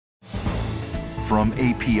From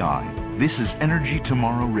API, this is Energy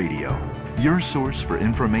Tomorrow Radio, your source for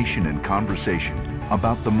information and conversation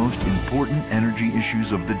about the most important energy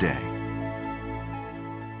issues of the day.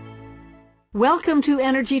 Welcome to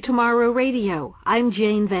Energy Tomorrow Radio. I'm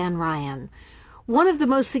Jane Van Ryan. One of the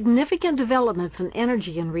most significant developments in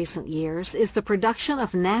energy in recent years is the production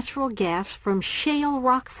of natural gas from shale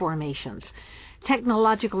rock formations.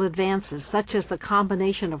 Technological advances, such as the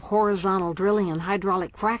combination of horizontal drilling and hydraulic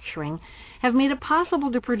fracturing, have made it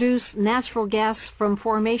possible to produce natural gas from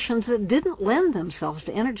formations that didn't lend themselves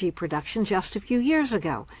to energy production just a few years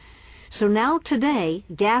ago. So now today,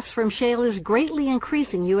 gas from shale is greatly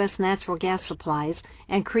increasing U.S. natural gas supplies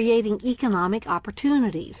and creating economic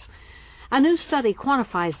opportunities. A new study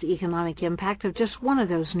quantifies the economic impact of just one of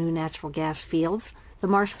those new natural gas fields, the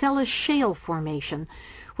Marcellus Shale formation,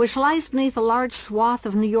 which lies beneath a large swath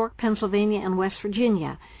of New York, Pennsylvania, and West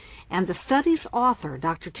Virginia. And the study's author,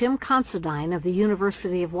 Dr. Tim Considine of the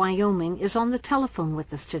University of Wyoming, is on the telephone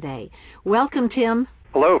with us today. Welcome, Tim.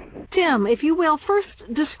 Hello. Tim, if you will, first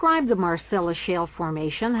describe the Marcellus Shale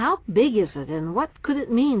formation. How big is it, and what could it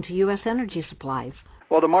mean to U.S. energy supplies?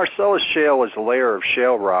 Well, the Marcellus Shale is a layer of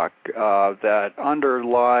shale rock that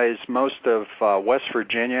underlies most of West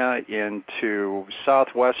Virginia into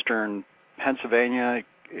southwestern Pennsylvania.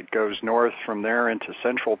 It goes north from there into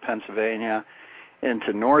central Pennsylvania,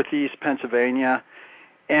 into northeast Pennsylvania,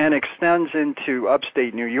 and extends into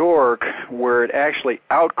upstate New York, where it actually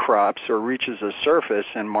outcrops or reaches a surface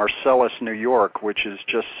in Marcellus, New York, which is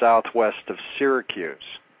just southwest of Syracuse.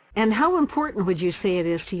 And how important would you say it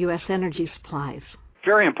is to U.S. energy supplies?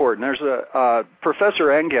 Very important. There's a Professor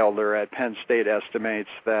Engelder at Penn State estimates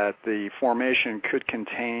that the formation could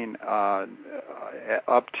contain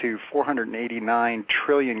up to 489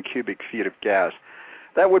 trillion cubic feet of gas.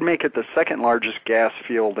 That would make it the second largest gas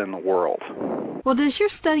field in the world. Well, does your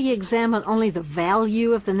study examine only the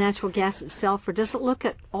value of the natural gas itself, or does it look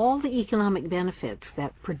at all the economic benefits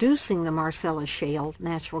that producing the Marcellus Shale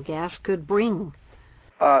natural gas could bring?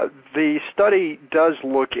 The study does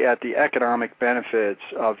look at the economic benefits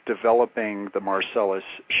of developing the Marcellus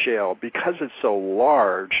Shale. Because it's so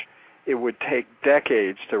large, it would take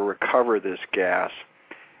decades to recover this gas.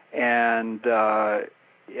 And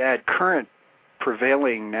at current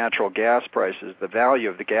prevailing natural gas prices, the value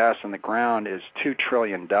of the gas in the ground is $2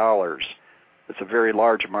 trillion. It's a very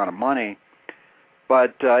large amount of money.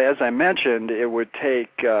 But as I mentioned, it would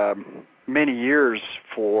take many years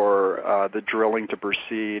for the drilling to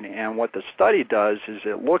proceed, and what the study does is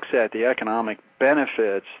it looks at the economic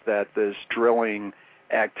benefits that this drilling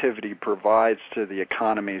activity provides to the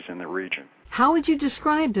economies in the region. How would you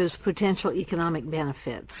describe those potential economic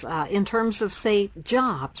benefits in terms of, say,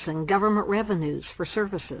 jobs and government revenues for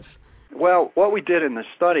services? Well, what we did in the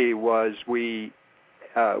study was we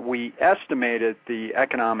estimated the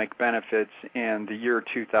economic benefits in the year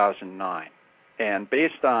 2009. And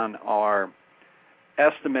based on our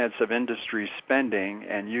estimates of industry spending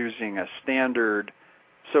and using a standard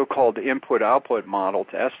so-called input-output model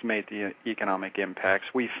to estimate the economic impacts,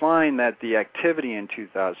 we find that the activity in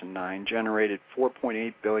 2009 generated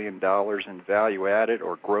 $4.8 billion in value added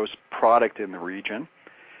or gross product in the region,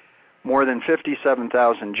 more than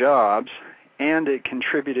 57,000 jobs, and it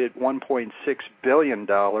contributed $1.6 billion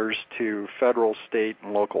to federal, state,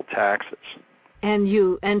 and local taxes. And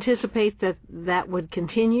you anticipate that that would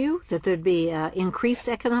continue, that there'd be increased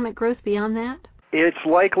economic growth beyond that? It's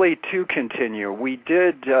likely to continue. We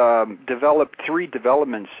did develop 3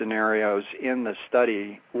 development scenarios in the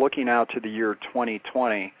study looking out to the year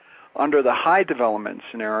 2020. Under the high development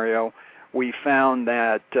scenario, we found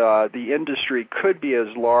that the industry could be as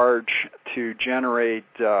large to generate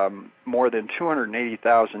more than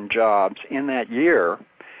 280,000 jobs in that year,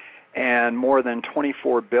 and more than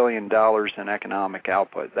 $24 billion in economic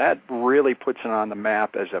output. That really puts it on the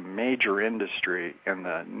map as a major industry in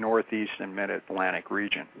the Northeast and Mid-Atlantic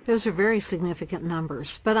region. Those are very significant numbers,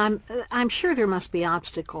 but I'm sure there must be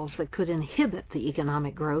obstacles that could inhibit the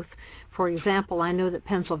economic growth. For example, I know that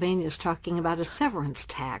Pennsylvania is talking about a severance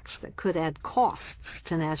tax that could add costs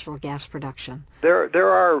to natural gas production. There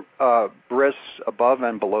are risks above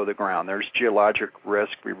and below the ground. There's geologic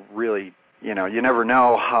risk. We really you never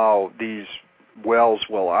know how these wells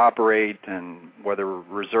will operate and whether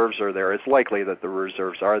reserves are there. It's likely that the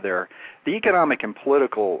reserves are there. The economic and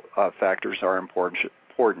political factors are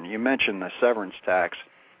important. You mentioned the severance tax.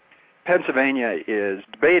 Pennsylvania is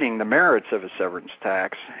debating the merits of a severance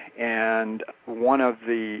tax, and one of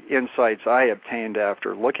the insights I obtained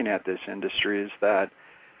after looking at this industry is that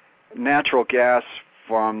natural gas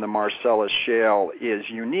from the Marcellus Shale is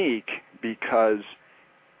unique because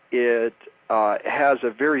it has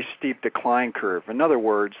a very steep decline curve. In other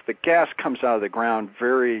words, the gas comes out of the ground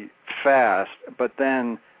very fast, but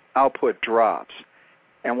then output drops.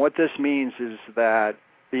 And what this means is that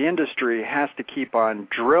the industry has to keep on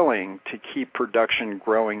drilling to keep production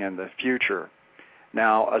growing in the future.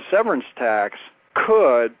 Now, a severance tax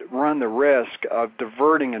could run the risk of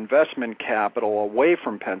diverting investment capital away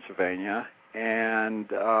from Pennsylvania, and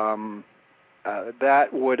that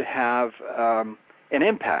would have an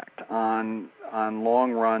impact on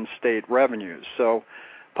long-run state revenues. So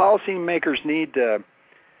policymakers need to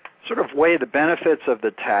sort of weigh the benefits of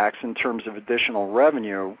the tax in terms of additional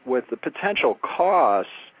revenue with the potential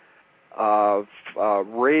costs of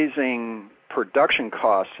raising production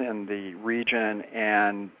costs in the region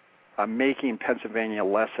and making Pennsylvania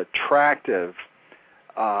less attractive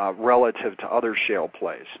relative to other shale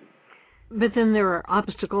plays. But then there are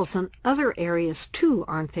obstacles in other areas too,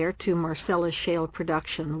 aren't there, to Marcellus Shale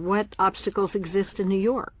production? What obstacles exist in New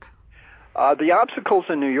York? The obstacles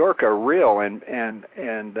in New York are real and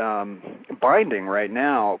binding right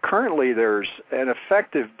now. Currently, there's an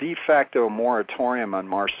effective de facto moratorium on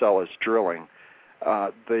Marcellus drilling.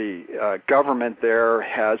 The government there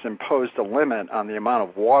has imposed a limit on the amount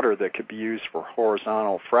of water that could be used for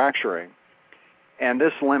horizontal fracturing. And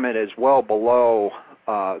this limit is well below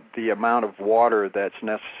the amount of water that's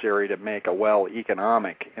necessary to make a well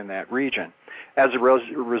economic in that region. As a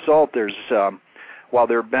result, there's while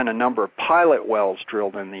there have been a number of pilot wells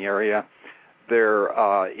drilled in the area, there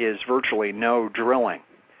is virtually no drilling.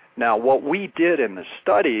 Now, what we did in the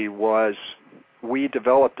study was we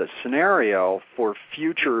developed a scenario for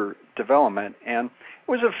future development, and it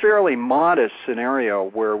was a fairly modest scenario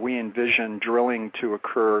where we envisioned drilling to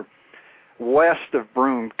occur west of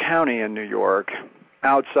Broome County in New York,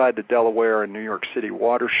 outside the Delaware and New York City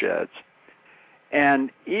watersheds. And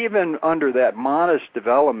even under that modest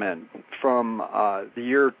development from the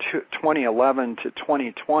year 2011 to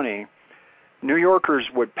 2020, New Yorkers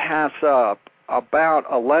would pass up about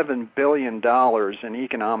 $11 billion in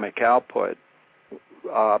economic output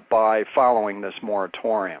by following this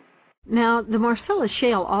moratorium. Now, the Marcellus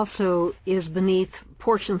Shale also is beneath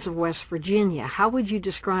portions of West Virginia. How would you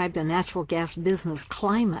describe the natural gas business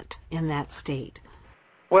climate in that state?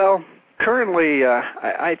 Well, currently,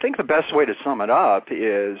 I think the best way to sum it up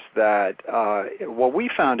is that what we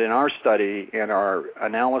found in our study and our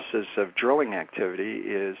analysis of drilling activity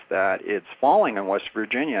is that it's falling in West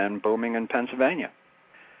Virginia and booming in Pennsylvania.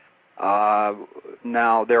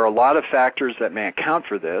 Now, there are a lot of factors that may account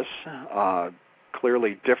for this,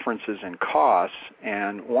 clearly differences in costs,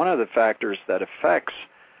 and one of the factors that affects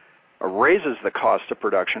or raises the cost of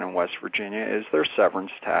production in West Virginia is their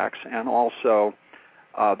severance tax and also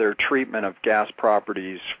their treatment of gas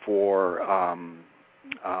properties for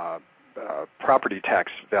property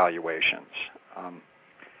tax valuations.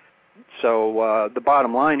 So the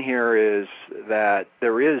bottom line here is that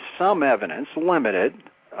there is some evidence, limited,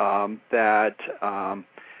 that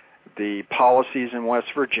the policies in West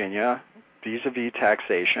Virginia vis-a-vis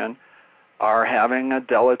taxation are having a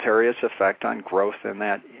deleterious effect on growth in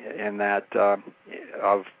that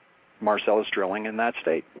of Marcellus drilling in that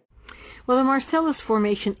state. Well, the Marcellus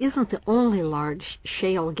Formation isn't the only large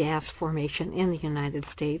shale gas formation in the United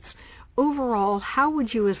States. Overall, how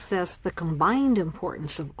would you assess the combined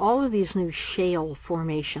importance of all of these new shale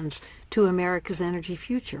formations to America's energy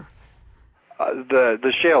future?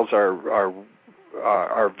 The shales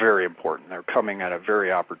are very important. They're coming at a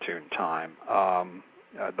very opportune time.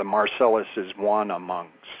 The Marcellus is one among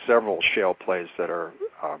several shale plays that are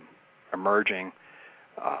emerging.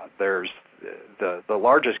 There's the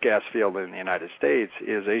largest gas field in the United States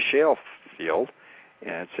is a shale field,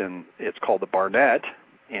 and it's called the Barnett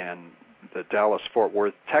in the Dallas-Fort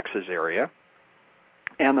Worth, Texas area.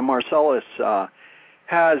 And the Marcellus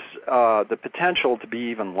has the potential to be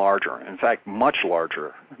even larger, in fact, much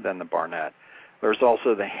larger than the Barnett. There's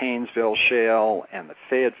also the Haynesville Shale and the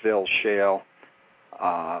Fayetteville Shale.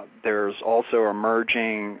 There's also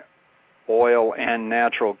emerging oil and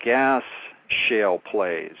natural gas shale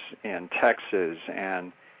plays in Texas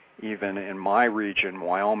and even in my region,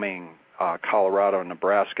 Wyoming, Colorado,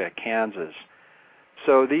 Nebraska, Kansas.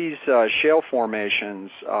 So these shale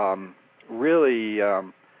formations really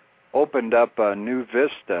opened up a new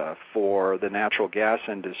vista for the natural gas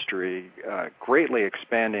industry, greatly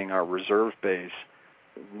expanding our reserve base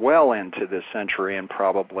well into this century and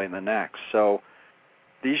probably the next. So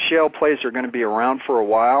these shale plays are going to be around for a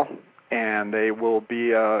while, and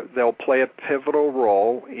they'll play a pivotal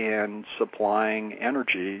role in supplying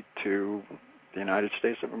energy to the United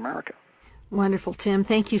States of America. Wonderful, Tim.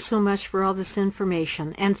 Thank you so much for all this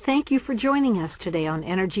information. And thank you for joining us today on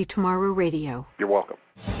Energy Tomorrow Radio. You're welcome.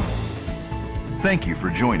 Thank you for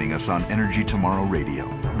joining us on Energy Tomorrow Radio,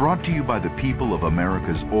 brought to you by the people of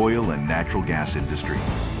America's oil and natural gas industry.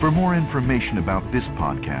 For more information about this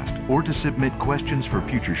podcast or to submit questions for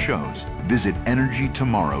future shows, visit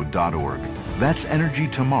energytomorrow.org. That's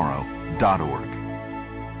energytomorrow.org.